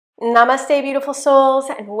Namaste, beautiful souls,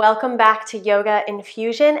 and welcome back to Yoga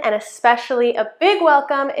Infusion, and especially a big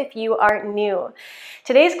welcome if you are new.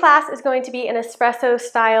 Today's class is going to be an espresso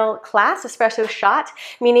style class, espresso shot,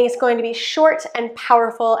 meaning it's going to be short and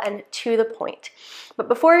powerful and to the point. But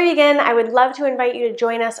before we begin, I would love to invite you to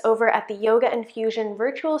join us over at the Yoga Infusion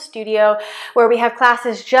virtual studio, where we have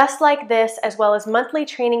classes just like this, as well as monthly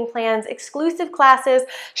training plans, exclusive classes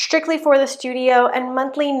strictly for the studio, and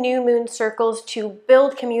monthly new moon circles to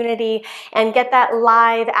build community and get that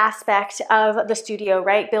live aspect of the studio,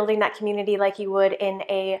 right? Building that community like you would in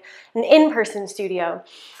an in-person studio.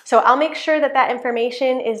 So I'll make sure that that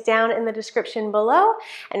information is down in the description below,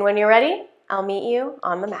 and when you're ready, I'll meet you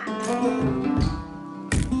on the mat.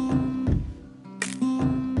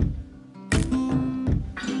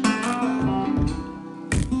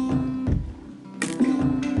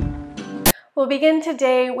 We'll begin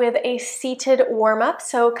today with a seated warm-up,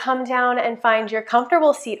 so come down and find your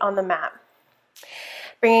comfortable seat on the mat.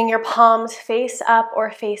 Bringing your palms face up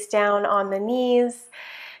or face down on the knees.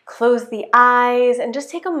 Close the eyes and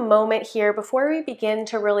just take a moment here before we begin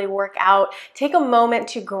to really work out. Take a moment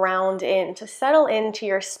to ground in, to settle into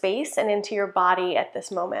your space and into your body at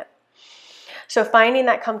this moment. So finding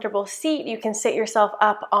that comfortable seat, you can sit yourself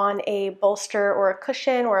up on a bolster or a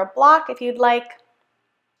cushion or a block if you'd like.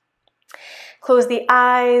 Close the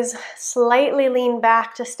eyes, slightly lean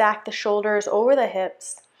back to stack the shoulders over the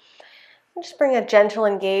hips. And just bring a gentle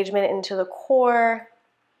engagement into the core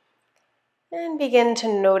and begin to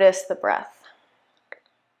notice the breath.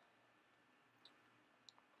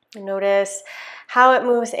 Notice how it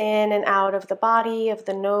moves in and out of the body, of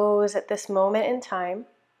the nose at this moment in time.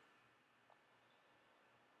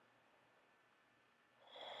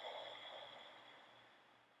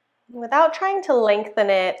 Without trying to lengthen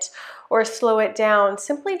it or slow it down,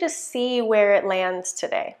 simply just see where it lands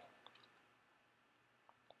today.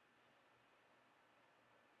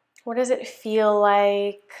 What does it feel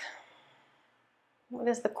like? What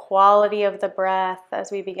is the quality of the breath as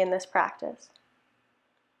we begin this practice?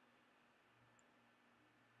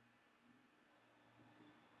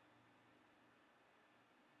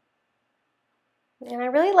 And I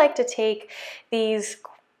really like to take these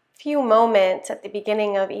few moments at the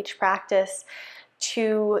beginning of each practice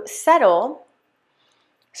to settle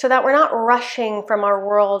so that we're not rushing from our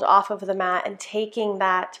world off of the mat and taking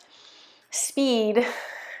that speed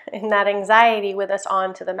and that anxiety with us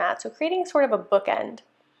onto the mat. So creating sort of a bookend.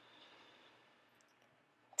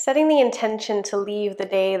 Setting the intention to leave the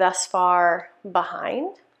day thus far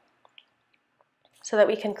behind so that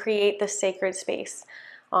we can create this sacred space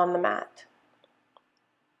on the mat.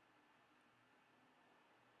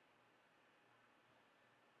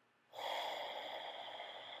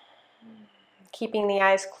 Keeping the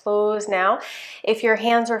eyes closed now. If your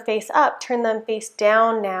hands are face up, turn them face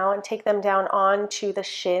down now and take them down onto the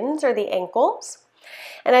shins or the ankles.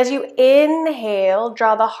 And as you inhale,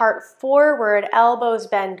 draw the heart forward, elbows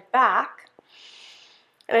bend back.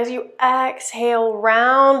 And as you exhale,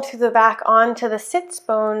 round through the back onto the sits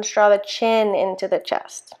bones, draw the chin into the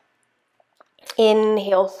chest.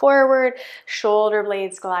 Inhale forward, shoulder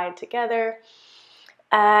blades glide together.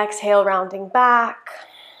 Exhale, rounding back.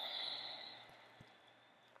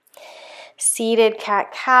 Seated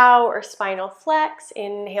cat-cow or spinal flex.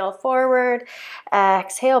 Inhale forward,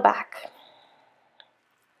 exhale back.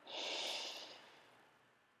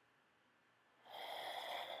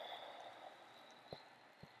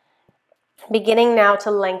 Beginning now to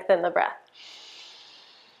lengthen the breath.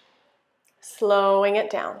 Slowing it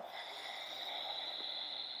down.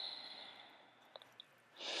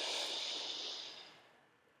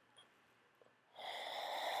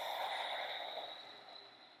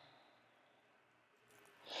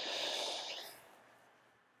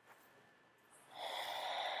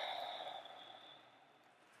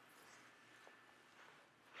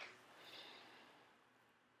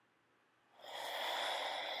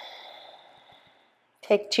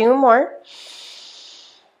 Take two more.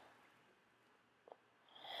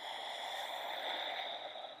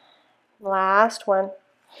 Last one.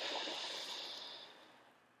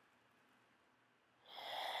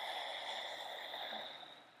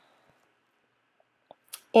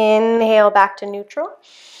 Inhale back to neutral.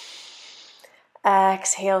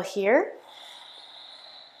 Exhale here.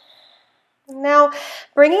 Now,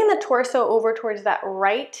 bringing the torso over towards that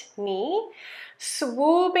right knee,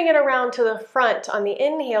 swooping it around to the front on the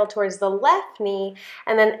inhale towards the left knee,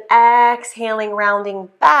 and then exhaling, rounding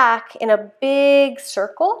back in a big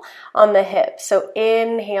circle on the hips. So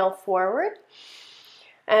inhale forward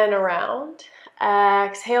and around.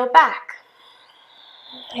 Exhale back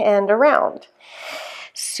and around.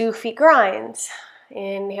 Sufi grinds.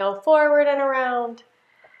 Inhale forward and around.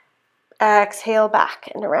 Exhale back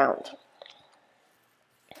and around.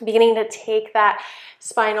 Beginning to take that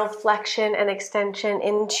spinal flexion and extension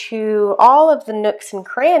into all of the nooks and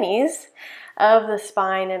crannies of the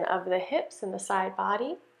spine and of the hips and the side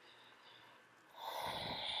body.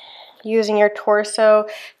 Using your torso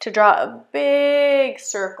to draw a big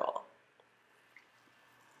circle.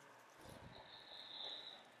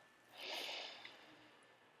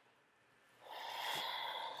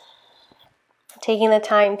 Taking the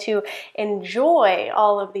time to enjoy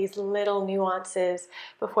all of these little nuances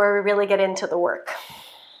before we really get into the work.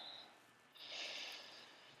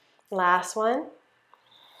 Last one.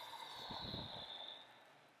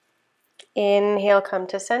 Inhale, come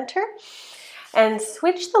to center. And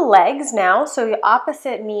switch the legs now, so the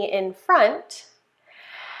opposite knee in front.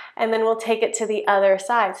 And then we'll take it to the other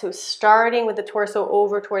side. So starting with the torso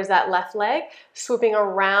over towards that left leg, swooping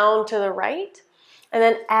around to the right. And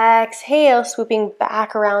then exhale, swooping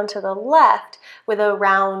back around to the left with a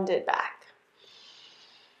rounded back.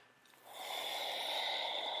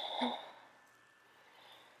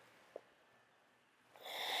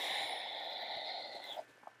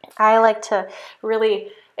 I like to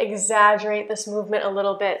really exaggerate this movement a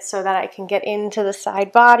little bit so that I can get into the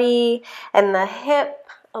side body and the hip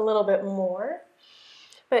a little bit more.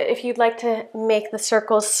 But if you'd like to make the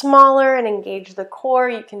circles smaller and engage the core,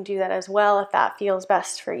 you can do that as well if that feels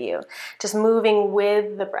best for you. Just moving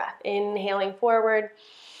with the breath. Inhaling forward,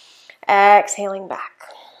 exhaling back.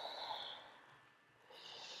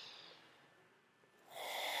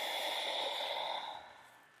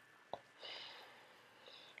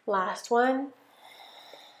 Last one.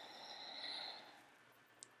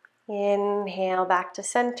 Inhale back to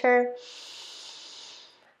center.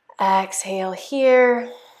 Exhale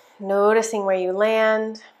here, noticing where you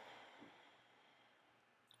land.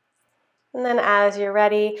 And then as you're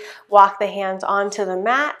ready, walk the hands onto the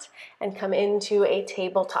mat and come into a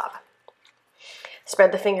tabletop.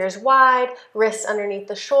 Spread the fingers wide, wrists underneath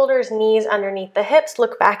the shoulders, knees underneath the hips.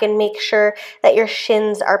 Look back and make sure that your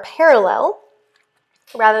shins are parallel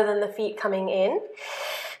rather than the feet coming in.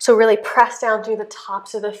 So really press down through the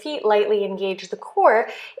tops of the feet, lightly engage the core.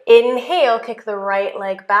 Inhale, kick the right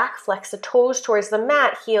leg back, flex the toes towards the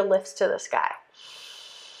mat, heel lifts to the sky.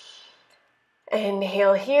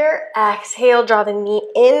 Inhale here, exhale, draw the knee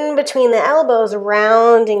in between the elbows,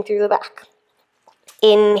 rounding through the back.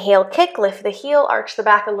 Inhale, kick, lift the heel, arch the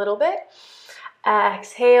back a little bit.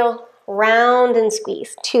 Exhale, round and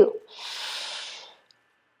squeeze. 2,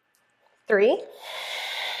 3.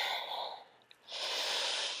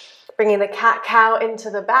 Bringing the cat-cow into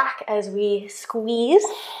the back as we squeeze.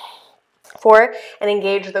 4, and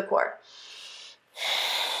engage the core.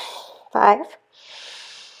 5,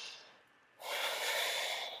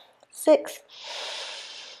 6,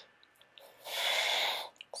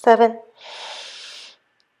 7,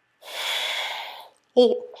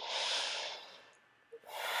 8,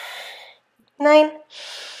 9,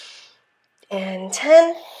 and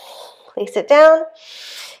 10. Place it down.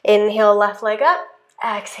 Inhale, left leg up.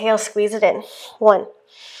 Exhale, squeeze it in. 1.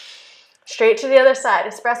 Straight to the other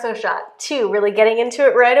side, espresso shot. 2, really getting into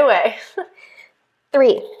it right away.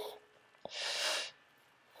 3,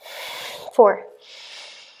 4,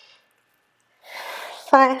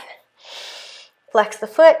 5. Flex the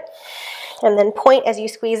foot, and then point as you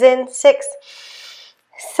squeeze in. 6,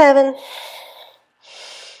 7,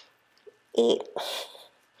 8,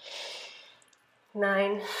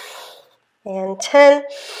 9, and 10.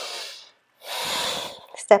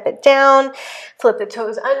 Step it down, flip the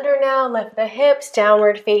toes under now, lift the hips,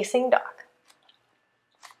 downward facing dog.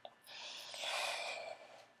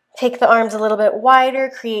 Take the arms a little bit wider,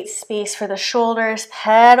 create space for the shoulders,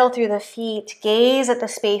 pedal through the feet, gaze at the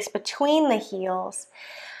space between the heels.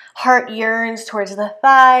 Heart yearns towards the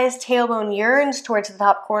thighs, tailbone yearns towards the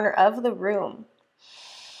top corner of the room.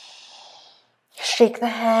 Shake the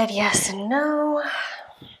head, yes and no.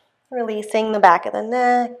 Releasing the back of the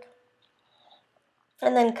neck.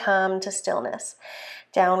 And then come to stillness.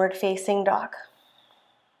 Downward facing dog.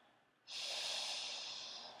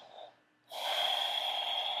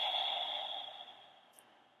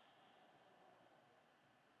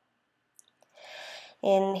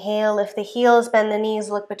 Inhale, lift the heels, bend the knees,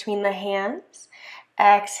 look between the hands.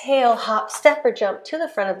 Exhale, hop, step, or jump to the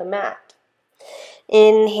front of the mat.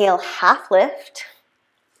 Inhale, half lift.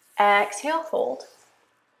 Exhale, fold.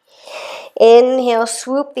 Inhale,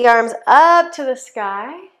 swoop the arms up to the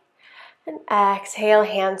sky. And exhale,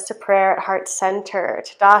 hands to prayer at heart center.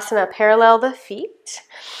 Tadasana, parallel the feet.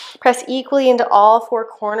 Press equally into all four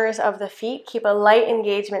corners of the feet. Keep a light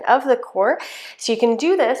engagement of the core. So you can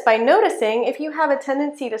do this by noticing if you have a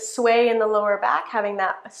tendency to sway in the lower back, having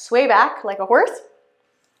that sway back like a horse.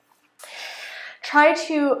 Try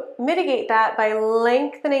to mitigate that by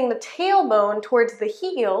lengthening the tailbone towards the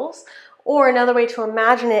heels, or another way to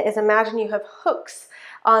imagine it is imagine you have hooks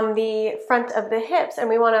on the front of the hips, and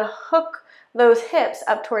we want to hook those hips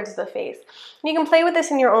up towards the face. You can play with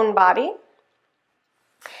this in your own body,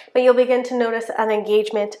 but you'll begin to notice an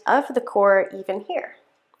engagement of the core even here.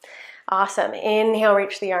 Awesome. Inhale,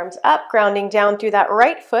 reach the arms up, grounding down through that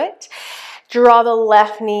right foot. Draw the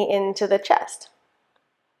left knee into the chest.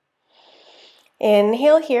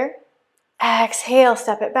 Inhale here. Exhale,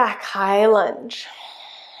 step it back, high lunge.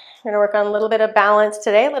 We're going to work on a little bit of balance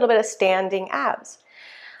today, a little bit of standing abs.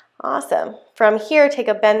 Awesome. From here, take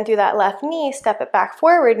a bend through that left knee, step it back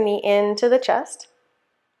forward, knee into the chest,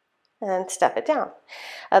 and step it down.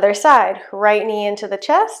 Other side, right knee into the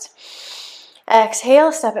chest.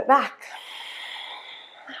 Exhale, step it back.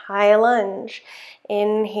 High lunge.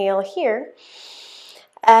 Inhale here.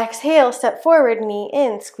 Exhale, step forward, knee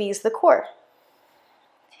in, squeeze the core.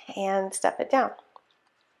 And step it down.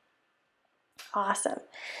 Awesome.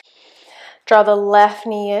 Draw the left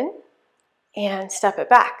knee in and step it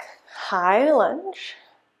back. High lunge.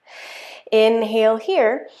 Inhale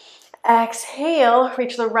here. Exhale,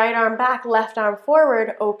 reach the right arm back, left arm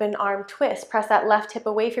forward, open arm twist. Press that left hip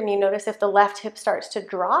away from you. Notice if the left hip starts to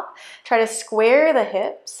drop. Try to square the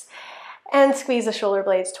hips and squeeze the shoulder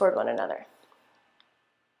blades toward one another.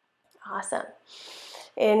 Awesome.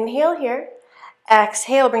 Inhale here.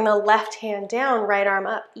 Exhale, bring the left hand down, right arm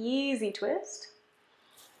up. Easy twist.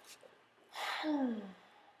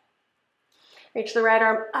 Reach the right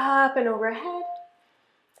arm up and overhead.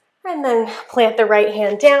 And then plant the right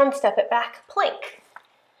hand down, step it back, plank.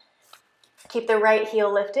 Keep the right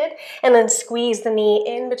heel lifted, and then squeeze the knee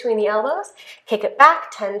in between the elbows. Kick it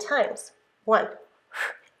back 10 times. 1,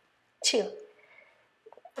 2,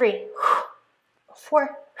 3, 4,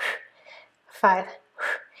 5,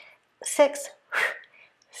 6,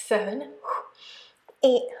 7,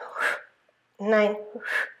 8, 9,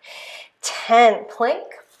 10. Plank,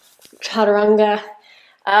 chaturanga,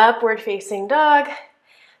 upward facing dog.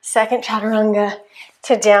 Second chaturanga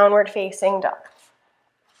to downward facing dog.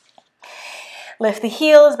 Lift the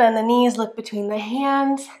heels, bend the knees, look between the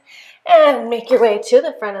hands, and make your way to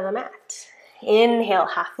the front of the mat. Inhale,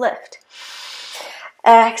 half lift.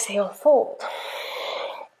 Exhale, fold.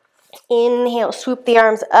 Inhale, swoop the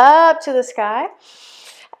arms up to the sky.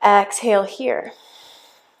 Exhale here.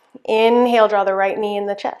 Inhale, draw the right knee in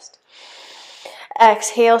the chest.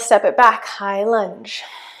 Exhale, step it back, high lunge.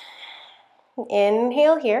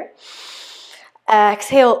 Inhale here.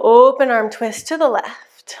 Exhale, open arm twist to the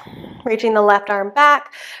left. Reaching the left arm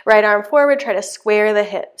back, right arm forward. Try to square the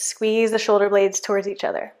hips. Squeeze the shoulder blades towards each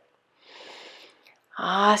other.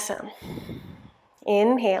 Awesome.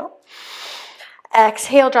 Inhale.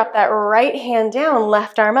 Exhale, drop that right hand down,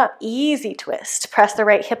 left arm up. Easy twist. Press the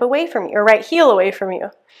right hip away from you, or right heel away from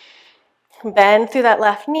you. Bend through that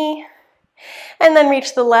left knee. And then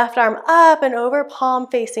reach the left arm up and over, palm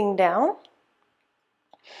facing down.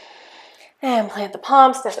 And plant the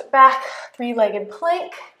palm, step it back, three-legged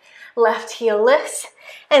plank. Left heel lifts,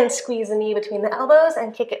 and squeeze the knee between the elbows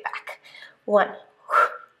and kick it back. 1,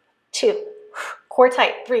 2, core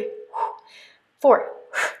tight, 3, 4,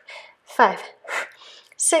 5,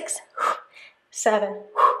 6, 7,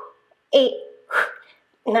 8,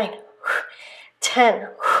 9, 10.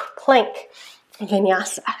 Plank,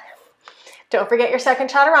 vinyasa. Don't forget your second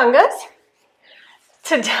chaturangas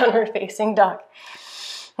to downward facing dog.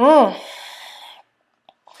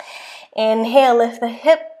 Inhale, lift the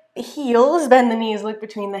hip, heels, bend the knees, look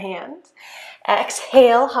between the hands.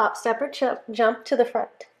 Exhale, hop, step, or jump to the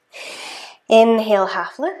front. Inhale,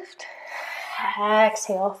 half lift.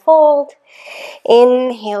 Exhale, fold.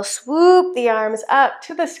 Inhale, swoop the arms up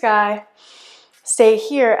to the sky. Stay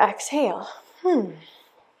here, exhale.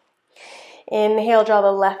 Inhale, draw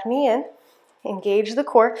the left knee in. Engage the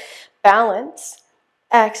core, balance.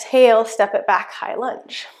 Exhale, step it back, high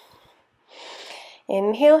lunge.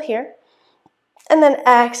 Inhale here. And then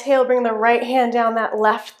exhale, bring the right hand down that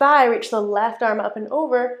left thigh, reach the left arm up and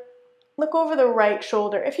over. Look over the right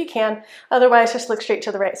shoulder if you can. Otherwise, just look straight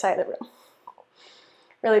to the right side of the room.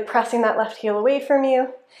 Really pressing that left heel away from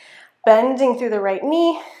you. Bending through the right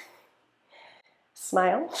knee.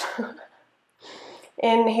 Smile.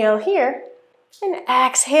 Inhale here. And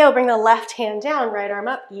exhale, bring the left hand down, right arm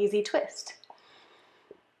up, easy twist.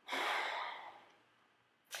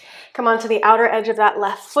 Come onto the outer edge of that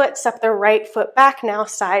left foot, step the right foot back, now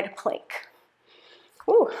side plank.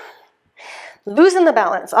 Ooh. Loosen the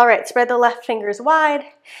balance. All right, spread the left fingers wide,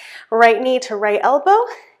 right knee to right elbow,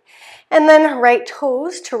 and then right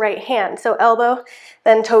toes to right hand. So elbow,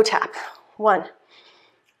 then toe tap. 1,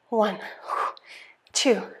 1,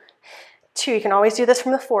 2, 2. You can always do this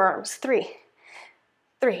from the forearms. 3,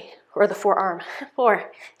 3, or the forearm.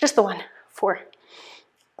 4, just the 1. 4,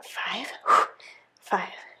 5, 5,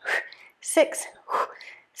 6,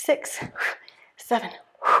 6, 7,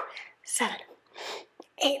 7,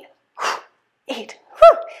 8, 8,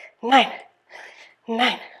 9,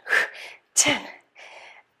 9, 10,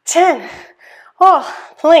 10.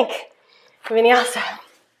 Oh, plank, vinyasa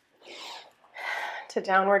to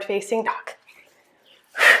downward facing dog.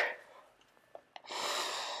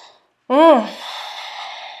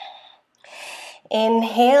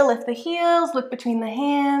 Inhale, lift the heels, look between the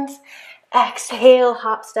hands. Exhale,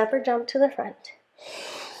 hop, step, or jump to the front.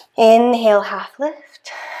 Inhale, half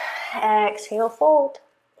lift. Exhale, fold.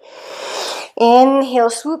 Inhale,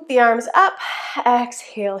 swoop the arms up.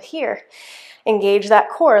 Exhale here. Engage that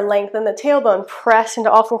core, lengthen the tailbone, press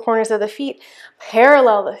into all four corners of the feet,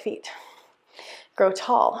 parallel the feet. Grow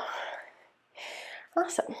tall.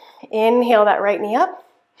 Awesome. Inhale that right knee up.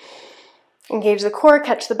 Engage the core,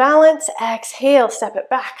 catch the balance. Exhale, step it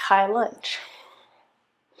back, high lunge.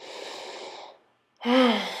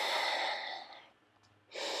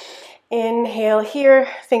 Inhale here,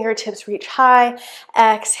 fingertips reach high.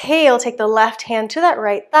 Exhale, take the left hand to that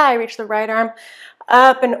right thigh, reach the right arm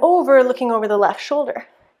up and over, looking over the left shoulder.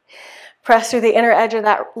 Press through the inner edge of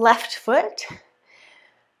that left foot.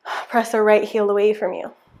 Press the right heel away from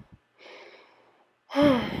you.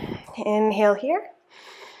 Inhale here.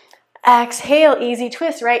 Exhale, easy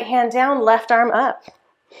twist, right hand down, left arm up.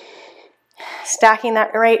 Stacking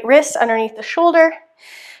that right wrist underneath the shoulder.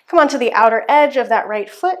 Come onto the outer edge of that right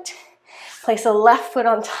foot. Place a left foot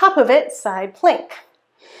on top of it, side plank.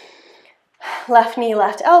 Left knee,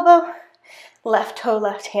 left elbow, left toe,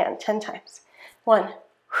 left hand, 10 times. 1,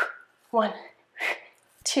 1,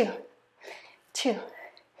 2, 2,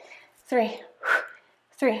 3,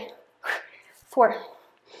 3, 4,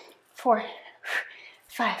 4,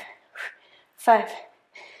 5, 5,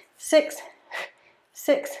 6,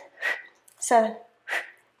 6, 7,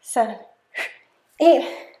 7, 8,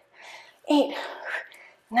 8,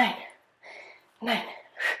 9, 9,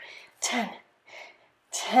 10,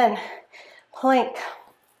 10. Plank.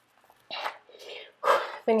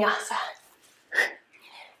 Vinyasa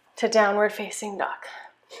to downward facing dog.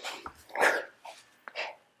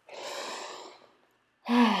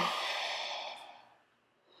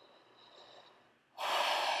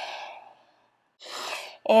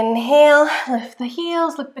 Inhale, lift the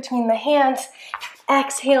heels, look between the hands.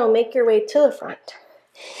 Exhale, make your way to the front.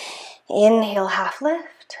 Inhale, half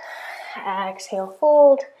lift. Exhale,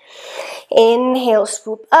 fold. Inhale,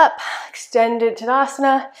 swoop up, extended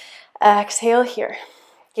Tadasana. Exhale here.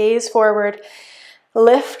 Gaze forward,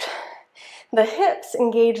 lift the hips,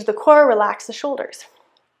 engage the core, relax the shoulders.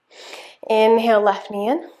 Inhale, left knee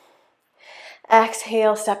in.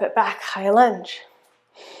 Exhale, step it back, high lunge.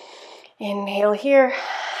 Inhale here.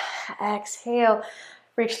 Exhale,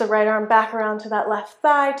 reach the right arm back around to that left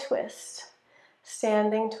thigh, twist.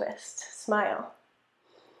 Standing twist, smile.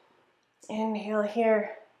 Inhale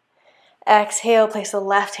here. Exhale, place the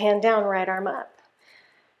left hand down, right arm up.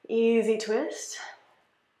 Easy twist.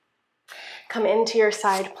 Come into your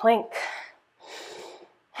side plank.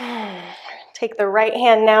 Take the right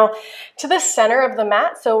hand now to the center of the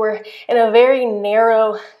mat. So we're in a very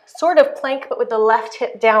narrow sort of plank, but with the left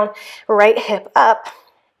hip down, right hip up.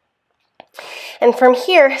 And from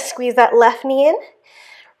here, squeeze that left knee in,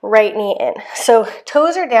 right knee in. So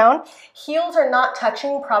toes are down, heels are not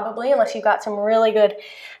touching probably, unless you've got some really good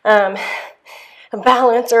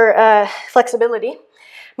balance or flexibility.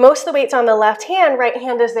 Most of the weight's on the left hand, right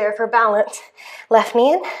hand is there for balance. Left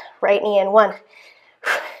knee in, right knee in. 1,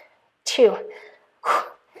 2,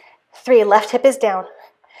 3, left hip is down.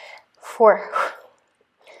 4,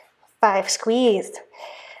 5, squeeze.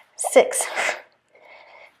 6,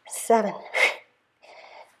 7,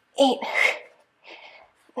 8,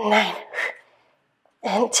 9,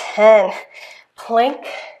 and 10. Plank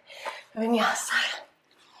vinyasa.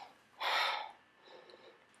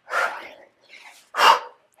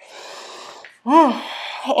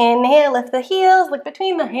 Inhale, lift the heels, look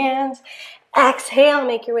between the hands. Exhale,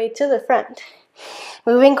 make your way to the front.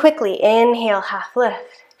 Moving quickly, inhale, half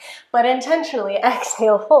lift, but intentionally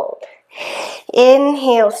exhale, fold.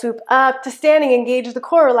 Inhale, swoop up to standing, engage the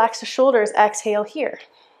core, relax the shoulders. Exhale here.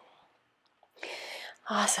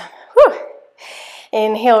 Awesome. Whew.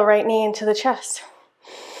 Inhale, right knee into the chest.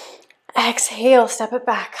 Exhale, step it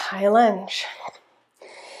back, high lunge.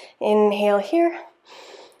 Inhale here.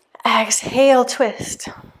 Exhale, twist.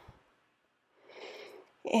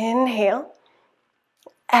 Inhale.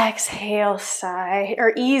 Exhale, side,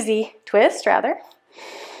 or easy twist rather.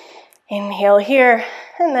 Inhale here,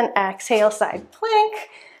 and then exhale, side plank.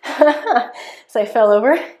 So I fell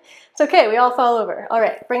over. It's okay, we all fall over. All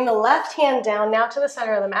right, bring the left hand down now to the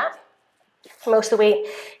center of the mat. Most of the weight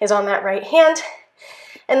is on that right hand.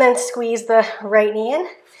 And then squeeze the right knee in.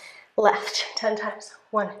 Left, 10 times.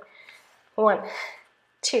 1, 1,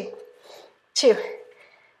 2, 2,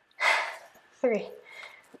 3,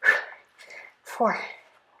 4,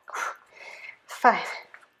 5,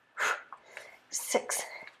 6,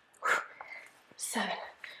 7,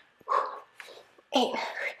 8,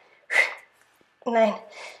 9,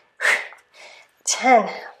 10.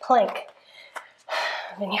 Plank.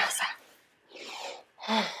 Vinyasa.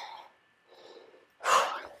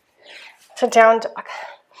 To down dog.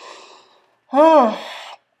 All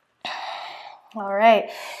right.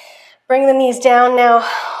 Bring the knees down now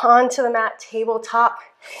onto the mat, tabletop.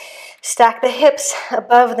 Stack the hips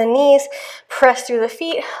above the knees. Press through the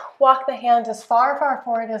feet. Walk the hands as far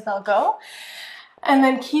forward as they'll go. And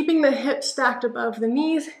then keeping the hips stacked above the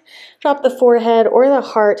knees, drop the forehead or the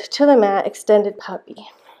heart to the mat, extended puppy.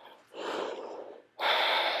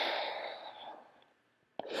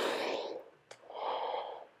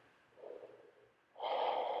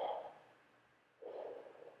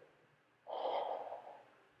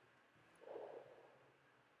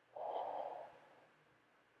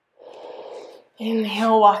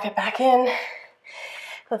 Inhale, walk it back in.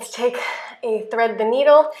 Let's take a thread the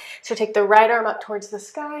needle. So take the right arm up towards the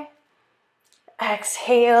sky.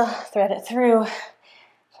 Exhale, thread it through.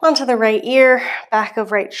 Onto the right ear, back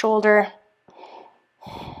of right shoulder.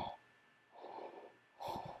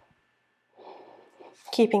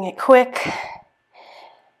 Keeping it quick.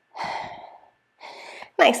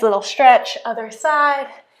 Nice little stretch, other side.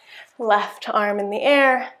 Left arm in the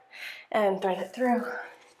air and thread it through.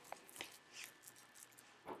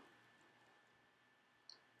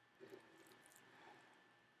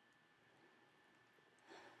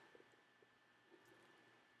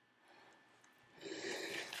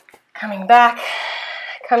 Coming back,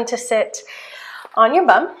 come to sit on your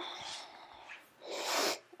bum.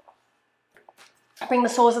 Bring the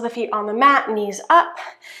soles of the feet on the mat, knees up,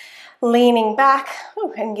 leaning back.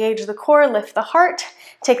 Ooh, engage the core, lift the heart.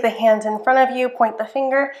 Take the hands in front of you, point the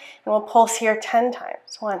finger, and we'll pulse here 10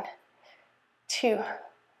 times. 1, 2,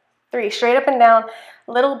 3. Straight up and down,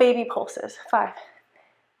 little baby pulses. 5,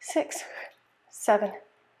 6, 7,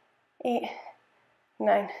 8,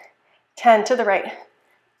 9, 10. To the right.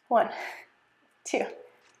 1, 2,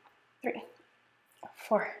 3,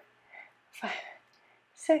 4, 5,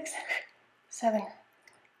 6, 7,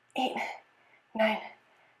 8, 9,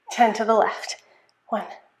 10. To the left. 1,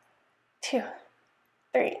 2,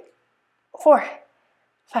 3, 4,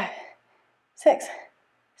 5, 6,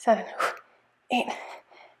 7, 8,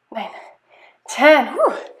 9, 10.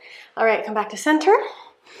 Whew. All right, come back to center.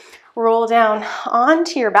 Roll down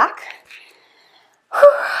onto your back.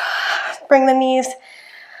 Whew. Bring the knees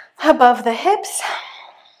above the hips,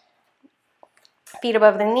 feet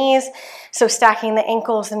above the knees. So stacking the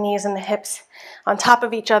ankles, the knees, and the hips on top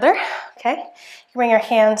of each other. Okay, you bring your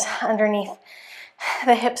hands underneath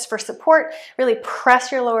the hips for support. Really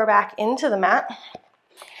press your lower back into the mat.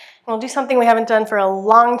 And we'll do something we haven't done for a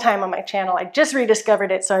long time on my channel. I just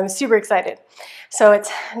rediscovered it, so I'm super excited. So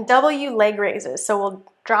it's W leg raises. So we'll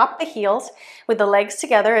drop the heels with the legs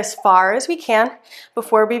together as far as we can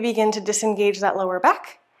before we begin to disengage that lower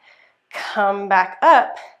back. Come back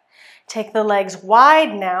up. Take the legs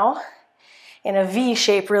wide now. In a V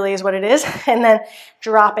shape really is what it is. And then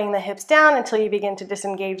dropping the hips down until you begin to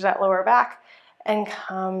disengage that lower back. And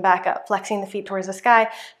come back up, flexing the feet towards the sky.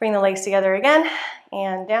 Bring the legs together again,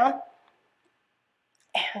 and down,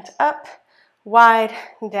 and up, wide,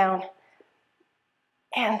 down,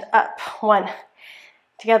 and up. 1,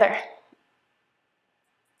 together,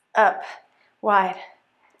 up, wide,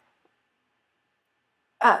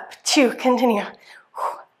 up. 2, continue.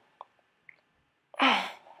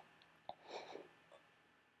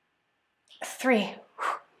 3,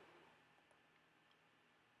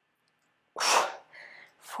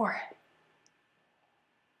 4,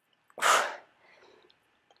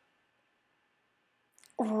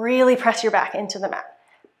 really press your back into the mat.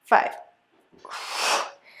 5,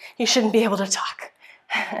 you shouldn't be able to talk.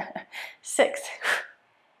 6,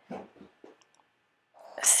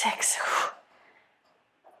 6,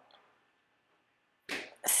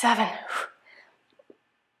 7,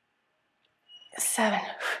 7,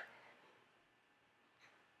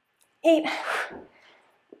 8,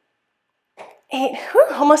 8, whew,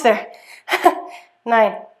 almost there.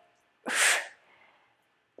 9,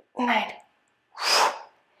 9,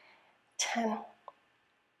 10,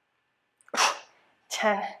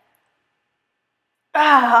 10.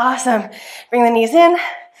 Ah, awesome. Bring the knees in.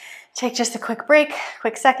 Take just a quick break,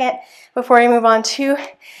 quick second, before we move on to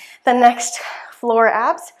the next floor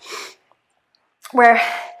abs, where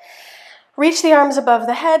reach the arms above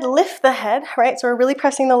the head, lift the head, right? So we're really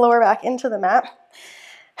pressing the lower back into the mat.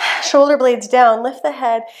 Shoulder blades down, lift the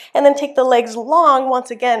head, and then take the legs long once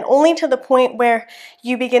again, only to the point where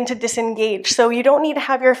you begin to disengage. So you don't need to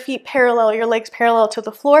have your feet parallel, your legs parallel to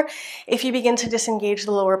the floor if you begin to disengage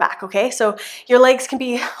the lower back, okay? So your legs can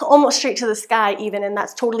be almost straight to the sky even, and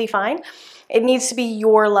that's totally fine. It needs to be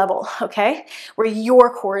your level, okay? Where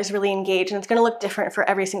your core is really engaged, and it's gonna look different for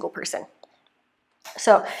every single person.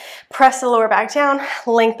 So press the lower back down,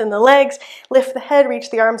 lengthen the legs, lift the head, reach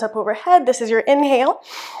the arms up overhead. This is your inhale.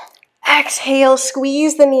 Exhale,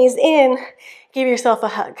 squeeze the knees in. Give yourself a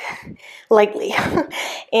hug, lightly.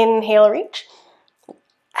 Inhale, reach.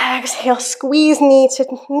 Exhale, squeeze knee to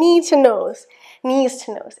nose, knees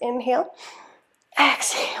to nose. Inhale.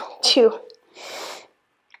 Exhale, 2,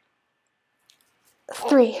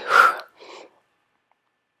 3,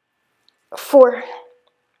 4,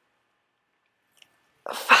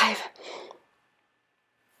 5,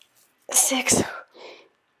 6,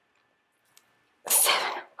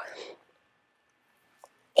 7,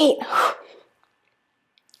 8,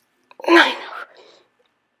 9,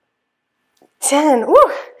 10. Woo!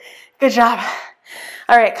 Good job.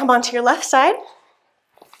 All right, come on to your left side.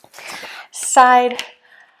 Side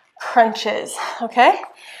crunches, okay?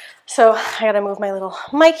 So I gotta move my little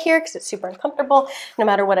mic here because it's super uncomfortable no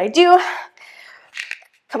matter what I do.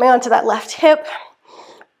 Coming onto that left hip.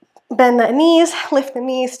 Bend the knees, lift the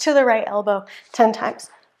knees to the right elbow 10 times.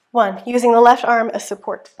 1, using the left arm as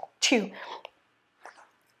support. 2,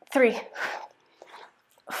 3,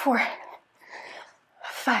 4,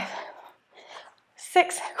 5,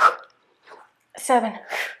 6, 7,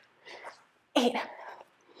 8,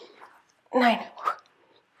 9,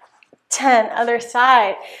 10. Other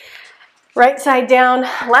side. Right side down,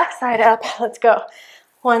 left side up. Let's go.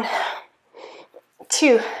 1,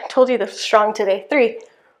 2. Told you this was strong today. 3,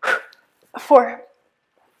 4,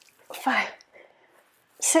 5,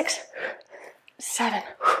 6, 7,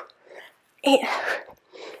 8,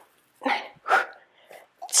 9,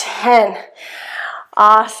 10.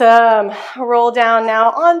 Awesome. Roll down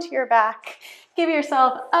now onto your back. Give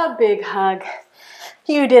yourself a big hug.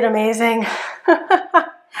 You did amazing.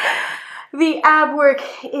 The ab work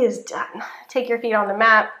is done. Take your feet on the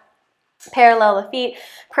mat. Parallel the feet.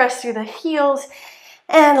 Press through the heels.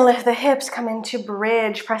 And lift the hips, come into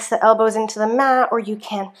bridge. Press the elbows into the mat, or you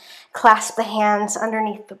can clasp the hands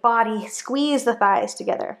underneath the body. Squeeze the thighs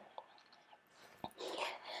together.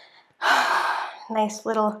 Nice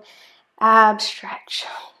little ab stretch.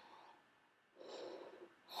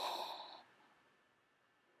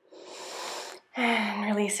 And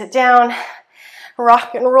release it down.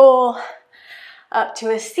 Rock and roll up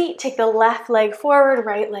to a seat. Take the left leg forward,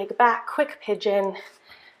 right leg back. Quick pigeon.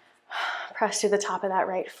 Press to the top of that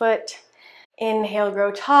right foot. Inhale,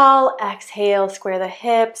 grow tall. Exhale, square the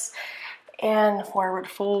hips. And forward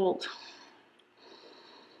fold.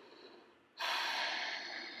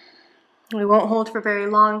 We won't hold for very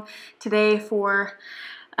long today for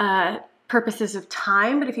purposes of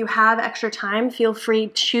time, but if you have extra time, feel free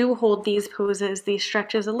to hold these poses, these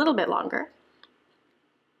stretches a little bit longer.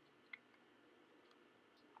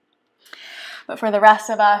 But for the rest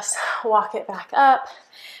of us, walk it back up.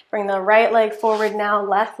 Bring the right leg forward now,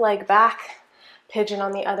 left leg back. Pigeon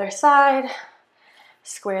on the other side.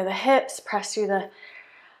 Square the hips, press through the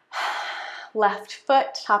left foot,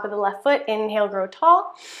 top of the left foot. Inhale, grow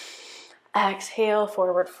tall. Exhale,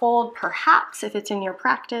 forward fold, perhaps if it's in your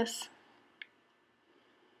practice.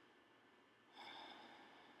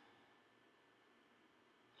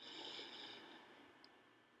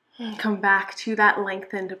 And come back to that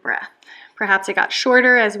lengthened breath. Perhaps it got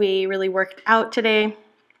shorter as we really worked out today.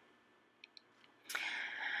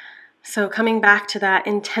 So coming back to that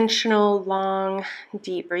intentional, long,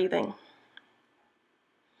 deep breathing.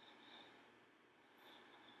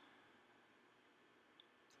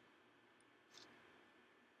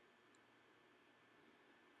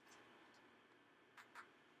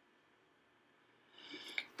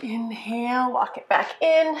 Inhale, walk it back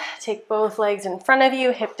in. Take both legs in front of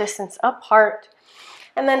you, hip distance apart.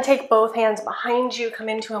 And then take both hands behind you. Come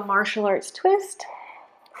into a martial arts twist.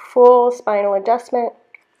 Full spinal adjustment.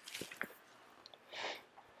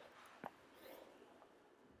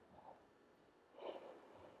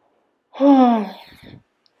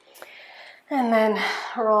 then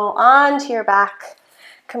roll onto your back.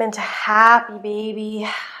 Come into happy baby.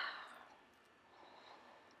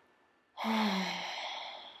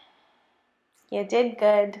 You did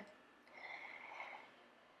good.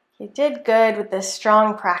 You did good with this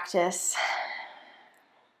strong practice.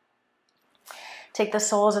 Take the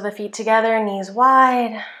soles of the feet together, knees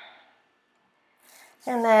wide.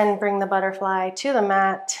 And then bring the butterfly to the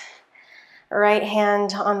mat. Right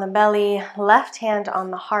hand on the belly, left hand on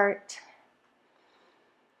the heart.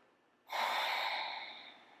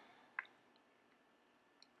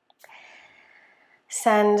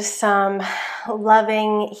 Send some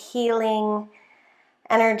loving, healing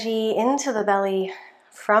energy into the belly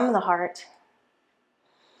from the heart,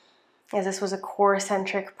 as this was a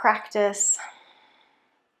core-centric practice.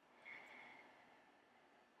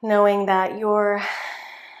 Knowing that your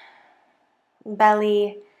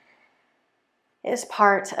belly is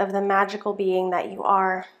part of the magical being that you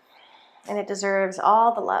are, and it deserves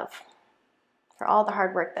all the love for all the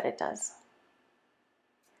hard work that it does.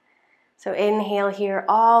 So inhale here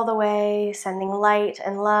all the way, sending light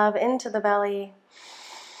and love into the belly.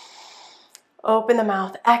 Open the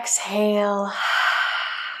mouth, exhale.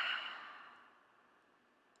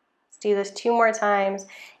 Let's do this 2 more times.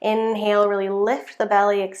 Inhale, really lift the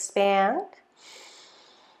belly, expand.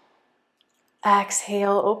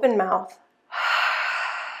 Exhale, open mouth.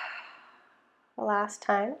 Last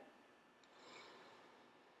time.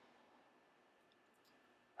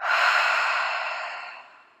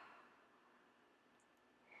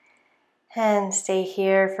 And stay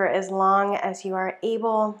here for as long as you are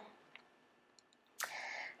able.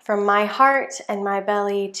 From my heart and my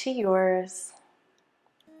belly to yours,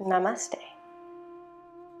 namaste.